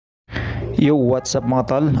Yo, what's up mga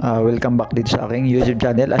tol? Welcome back dito sa aking YouTube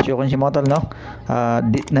channel. As you can see mga tol, no?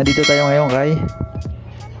 Nandito tayo ngayon kay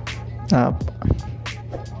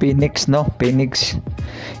Phoenix, no? Phoenix,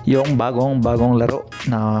 yung bagong laro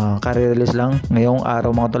na ka-release lang ngayong araw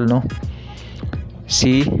mga tol, no?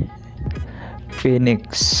 Si Phoenix.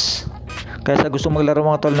 Kaya sa gusto maglaro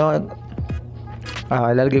mga tol, no?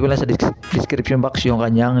 Ilalagay ko lang sa description box yung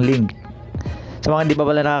kanyang link. Sa mga hindi pa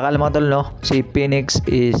pala nakakaalam mga tol, no? Si Phoenix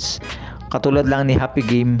is katulad lang ni Happy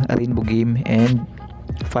Game, Rainbow Game, and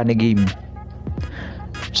Funny Game.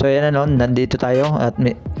 So yan na, no? Nandito tayo at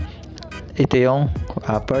ito yung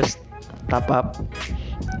first top up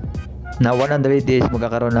na 100 days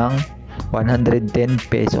magkakaroon ng 110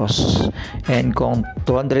 pesos. And kung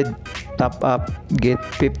 200 top up, get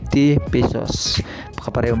 50 pesos.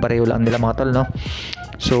 Kapareho-pareho lang nila mga tol, no?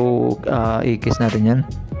 So, i-kiss natin yan.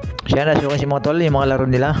 So yan, as you can see mga tol, yung mga laro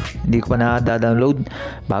nila hindi ko pa na-download,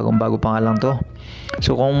 bagong-bago pa nga lang to.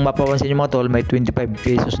 So kung mapapansin nyo mga tol, may 25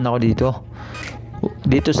 pesos na ako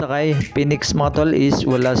dito sa kay Phoenix mga tol is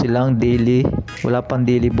wala silang daily, wala pang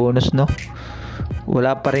daily bonus, no?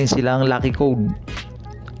 Wala pa rin silang lucky code.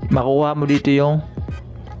 Makuha mo dito yung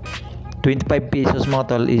 25 pesos mga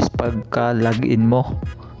tol is pagka login mo,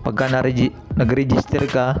 pagka nag-register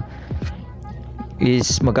ka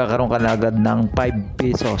is magkakaroon ka na agad ng 5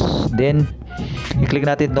 pesos. Then i-click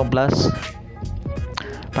natin itong plus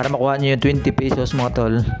para makuha nyo yung 20 pesos mga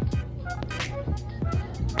tol.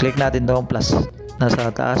 Click natin itong plus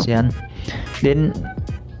nasa taas, yan. Then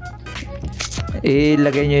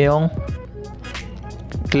ilagay nyo yung,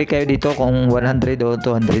 click kayo dito kung 100 o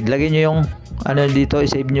 200, lagay nyo yung ano dito,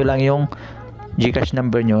 i-save nyo lang yung Gcash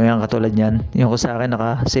number nyo, yan katulad yan. Yung ko sa akin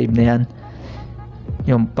naka-save na yan,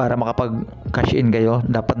 yung para makapag cash in kayo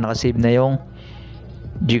dapat naka-save na yung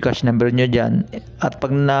Gcash number nyo dyan. At pag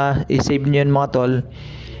na-save nyo yun mga tol,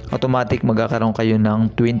 automatic magkakaroon kayo ng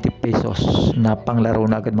 20 pesos na panglaro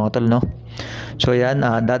na agad mga tol, no? So yan,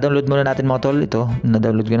 da-download muna natin mga tol. Ito,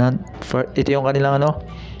 na-download ko na. Ito yung kanilang ano,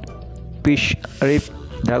 Fish Rip,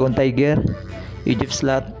 Dragon Tiger, Egypt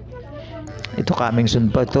Slot. Ito coming soon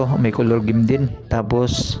pa ito, may color game din.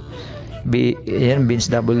 Tapos yan, Beans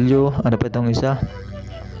W, ano pa itong isa,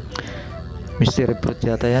 Mystery Fruit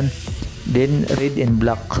yata yan. Then red and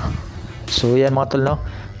black. So yan mga tol, no?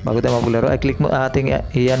 Bago tayo maglaro, i-click mo ating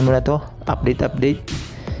iyan muna to, update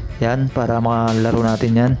yan para makalaro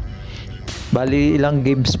natin yan. Bali ilang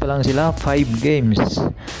games pa lang sila, 5 games.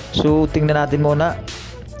 So tingnan natin muna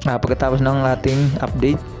pagkatapos ng ating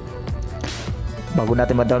update bago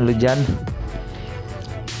natin ma-download yan.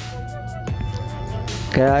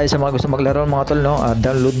 Kaya sa mga gusto maglaro mga tol, no,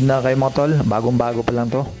 download na kayo mga tol, bagong-bago pa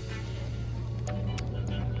lang to.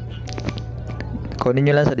 Kunin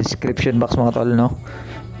nyo lang sa description box mga tol, no?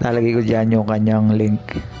 Lalagay ko dyan yung kanyang link.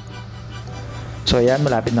 So ayan,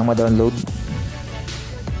 malapit nang ma-download.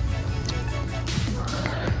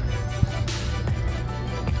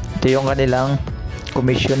 Ito yung kanilang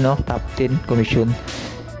commission, no? Top 10 commission.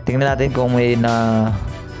 Tingnan natin kung may na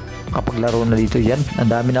kapaglaro na dito yan.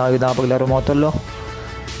 Ang dami na kayo nakapaglaro mga tol, no?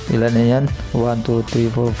 Ilan na yan? 1, 2,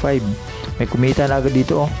 3, 4, 5. May kumita na agad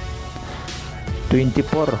dito, oh.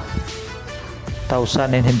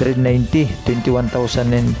 24,990,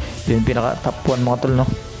 21,000 and yung pinaka top 1 mga tol, no?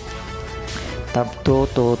 Top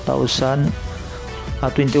 2, 2,000,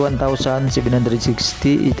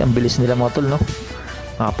 21,760. Ang bilis nila mga tol, no?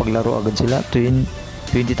 Nakapaglaro agad sila.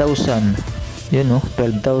 20,000. Yun, no?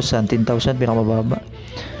 12,000, 10,000 pinakamababa.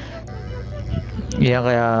 Yan,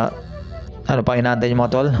 kaya ano pa inaantay nyo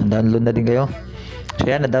mga tol? Download na din kayo. So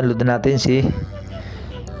yan, na-download na natin si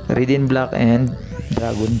Red and Black and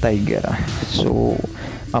Dragon Tiger. So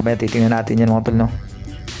mamaya titingnan natin yan mga tol, no?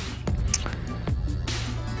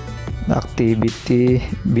 Activity,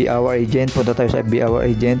 Be Our Agent. Punta tayo sa Be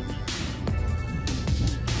Our Agent.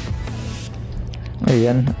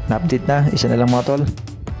 Ayan, na-update na. Isa na lang mga tol.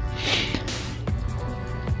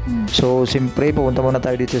 So siyempre pupunta muna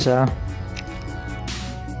tayo dito sa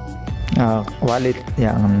wallet.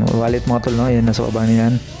 Yan, wallet mga tol, no? Yan, nasa baba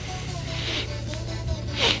niyan.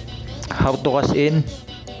 How to cash in.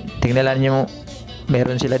 Tingnan lang nyo,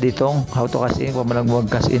 meron sila ditong how to cash in kung mag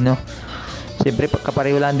cash in, no? Siyempre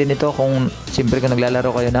kapareho lang din ito kung siyempre kung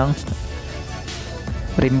naglalaro kayo ng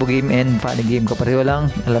Rainbow Game and Funny Game, kapareho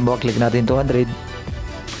lang. Alam mo, click natin 200,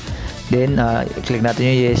 then click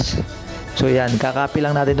natin yung yes. So yan, kakopy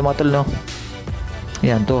lang natin ito mga tol, no?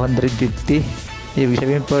 Yan, 250. Ibig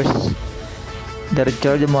sabihin first, the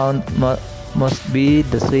recharge amount must be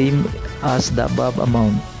the same as the above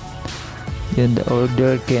amount. Yun, the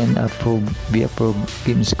order can be approved.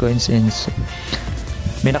 Games, coins, and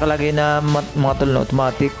May nakalagay na mga tol na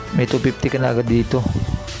automatic, may 250 ka na agad dito.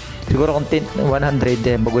 Siguro kung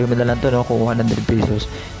 100, baguhin mo na lang to, no, kung 100 pesos.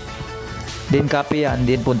 Then copy yan,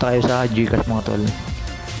 then punta kayo sa Gcash mga tol.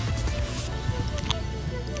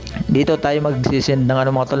 Dito tayo mag-send ng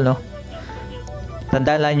mga tol, no.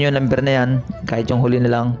 Tandaan lang yung number na yan, kahit yung huli na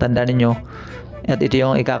lang, tandaan niyo. At ito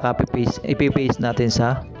yung i-copy paste, ipi-paste natin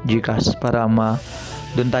sa Gcash para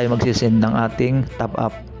doon tayo mag-send ng ating top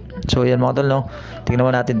up. So yan mga tol, no. Tingnan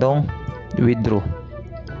mo natin tong withdraw.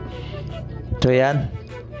 So yan,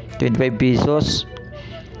 25 pesos.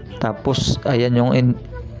 Tapos ayan yung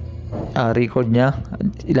record nya.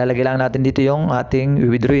 Ilalagay lang natin dito yung ating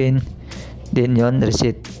withdrawin. Then yon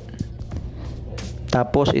receipt.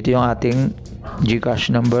 Tapos ito yung ating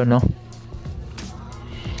Gcash number, no.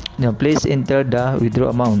 Now please enter the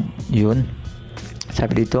withdraw amount. Yun.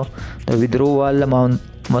 Sabi dito, the withdrawal amount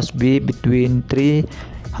must be between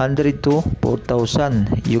 300 to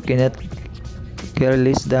 4,000. You cannot carry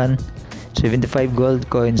less than 75 gold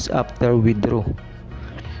coins after withdraw.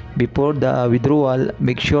 Before the withdrawal,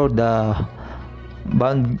 make sure the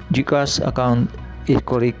bank Gcash account is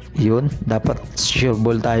correct. Yun, dapat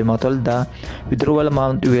sureable tayo mga tol. The withdrawal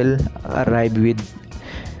amount will arrive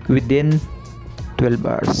within 12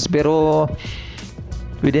 hours. Pero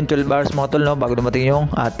within 12 hours mga tol, no, bago dumating yung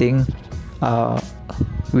ating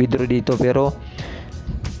withdraw dito. Pero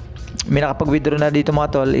may nakapag-withdraw na dito mga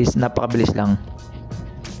tol is napakabilis lang.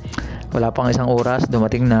 Wala pang isang oras,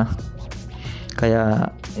 dumating na.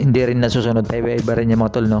 Kaya hindi rin nasusunod tayo, iba rin yung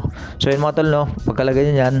mga tol, no. So yun mga tol, no,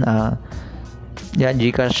 pagkalagay nyo yan, yan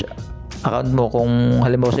Gcash account mo. Kung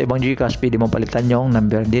halimbawa sa ibang Gcash, pwede mo palitan yung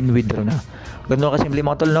number, then withdraw na. Ganun kasi simple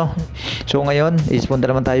mga tol, no. So ngayon is punta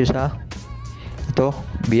naman tayo sa ito,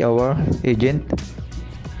 be our agent.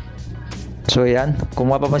 So yan,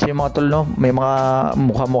 kung mapapansin mga tol, no, may mga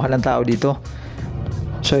mukha-mukha ng tao dito.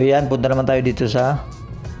 So yan, punta naman tayo dito sa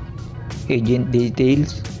agent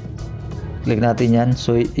details. Click natin yan.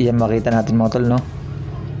 So yan, makita natin mga tol, no.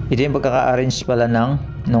 Ito yung pagkaka-arrange pala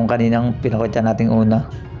nung kaninang pinakita nating una.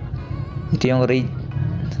 Ito yung rate.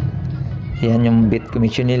 Yan yung bit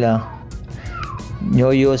commission nila.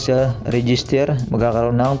 New user register,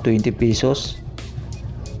 magkakaroon ng 20 pesos.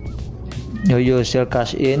 New user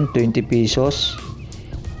cash in, 20 pesos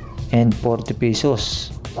and 40 pesos.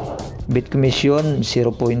 Bit commission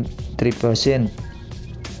 0.3%.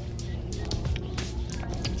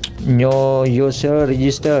 New user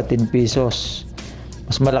register 10 pesos.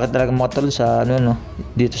 Mas malaki talaga mga tol sa no,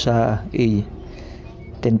 dito sa A.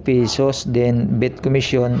 10 pesos, then bit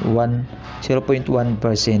commission 0.1%.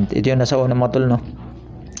 Ito yung nasa una mga tol, no.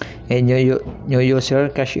 And new user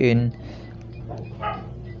cash in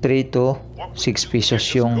 3 to 6 pesos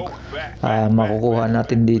yung makukuha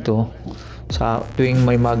natin dito sa tuwing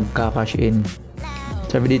may magka-cash in.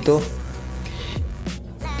 Sabi dito,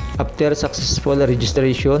 after successful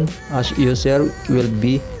registration, as user will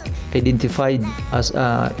be identified as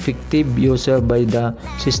a effective user by the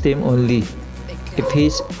system only if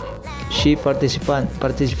she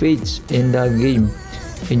participates in the game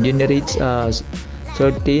and generates a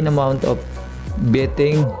certain amount of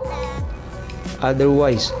betting.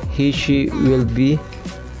 Otherwise, she will be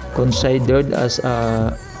considered as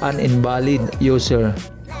an invalid user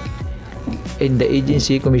and the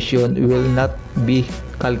agency commission will not be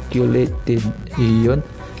calculated. Yun.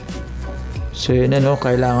 So yun, no,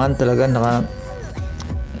 kailangan talaga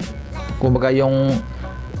kumbaga yung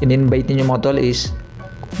in-invite niyo mga tol is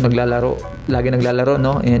naglalaro, lagi naglalaro,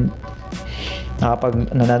 no, and nakapag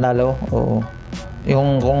nananalo o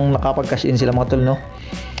yung kung nakapag-cash in sila mga tol, no,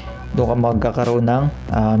 doon ka magkakaroon ng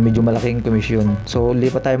medyo malaking commission. So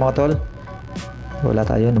lipat tayo mga tol, wala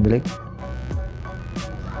tayo, nabalik.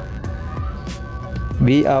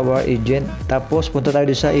 Be our agent. Tapos punta tayo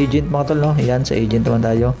sa agent mga tol, no. Yan, sa agent naman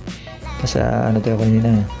tayo. Sa ano tayo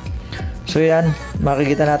kanina. So yan,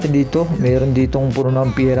 makikita natin dito, mayroon ditong puno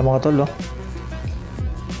ng pera mga tol, no.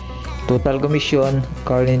 Total commission,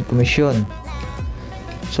 current commission.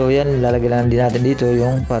 So yan, lalagay lang din natin dito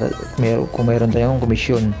yung para kung mayroon tayong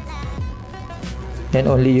commission. And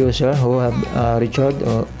only user who have recharged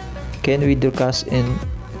or can withdraw cash in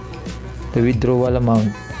the withdrawal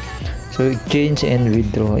amount. So exchange and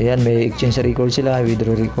withdraw. Ayan, may exchange record sila,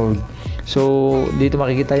 withdraw record. So dito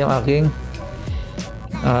makikita yung aking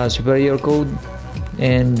superior code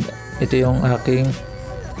and ito yung aking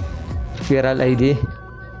referral ID.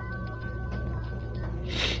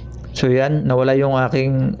 So yan, nawala yung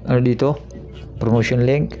aking dito, promotion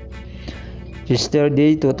link.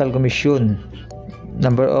 Yesterday total commission,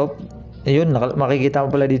 number of, ayun, makikita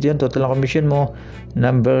mo pala dito yung total commission mo,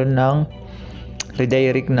 number ng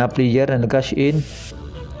redirect na player na nag-cash in,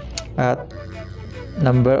 at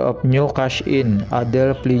number of new cash in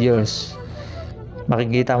other players.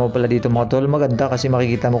 Makikita mo pala dito mga tol, maganda kasi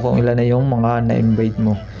makikita mo kung ilan na yung mga na-invite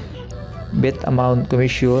mo. Bet amount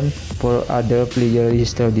commission for other player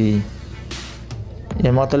yesterday.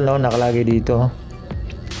 Yan mga tol, no, nakalagay dito.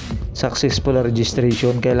 Successful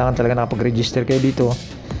registration, kailangan talaga nakapag-register kayo dito.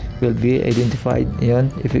 Will be identified, yun.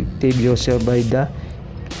 Effective user by the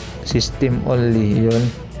system only, yun.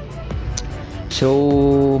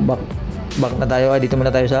 So back na tayo. Dito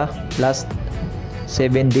muna tayo sa last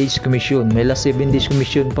 7 days commission. May last 7 days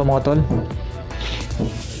commission pa mga tol.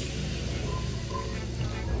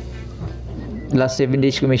 Last 7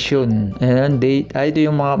 days commission. Ayan, date. Ito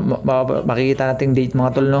yung mga makikita nating date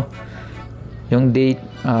mga tol, no? Yung date,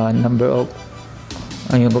 number of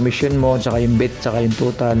yung commission mo, tsaka yung bet, tsaka yung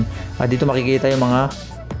total. Dito makikita yung mga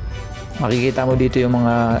mo dito yung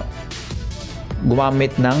mga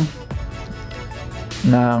gumamit ng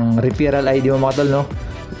referral ID mo mga tol, no?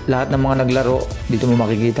 Lahat ng mga naglaro dito mo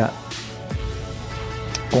makikita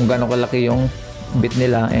kung gaano kalaki yung bet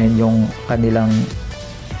nila and yung kanilang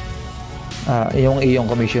yung iyong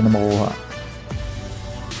commission na makuha.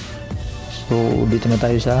 So dito na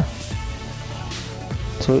tayo sa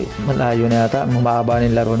malayo na yata, mahaba na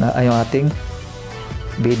yung laro na yung ating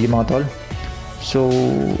video mga tol. So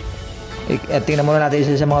tingnan muna natin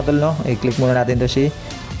isa sa mga tol, no? I-click muna natin to si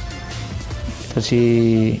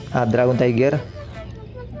Dragon Tiger.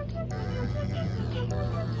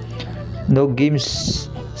 No games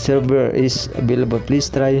server is available, please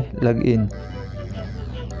try login.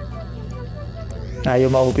 Ayaw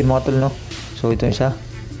ma-open mga tol, no? So ito isa,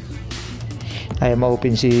 ayaw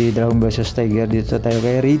ma-open si Dragon vs Tiger. Dito tayo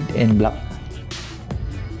kay Red and Black.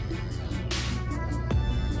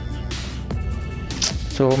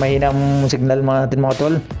 So mahina ang signal natin mga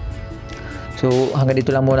tol. So hanggang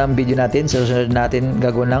dito lang muna ang video natin. Sa susunod natin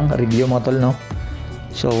gagawin ng review mga tol, no?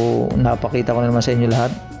 So napakita ko na naman sa inyo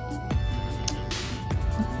lahat.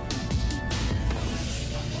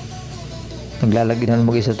 Naglalagay na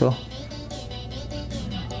mag-isa to.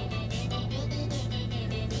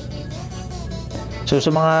 So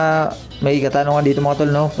sa mga may katanungan dito mga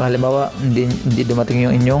tol, no? Halimbawa hindi dumating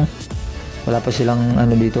yung inyong, wala pa silang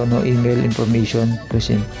dito, no, email information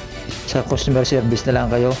present. Sa customer service na lang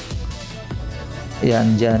kayo.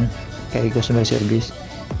 Yan, dyan kay customer service,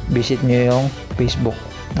 visit nyo yung Facebook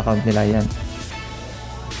account nila yan.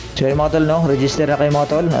 So yung mga tol, no, register na kayo mga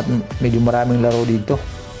tol at medyo maraming laro dito.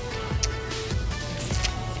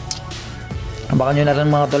 Abangan nyo na rin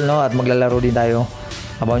mga tol, no, at maglalaro din tayo.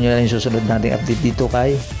 Abangan nyo na rin yung susunod nating update dito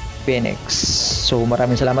kay Phoenix. So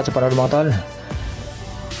maraming salamat sa panonood mga tol.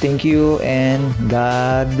 Thank you and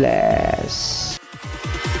God bless.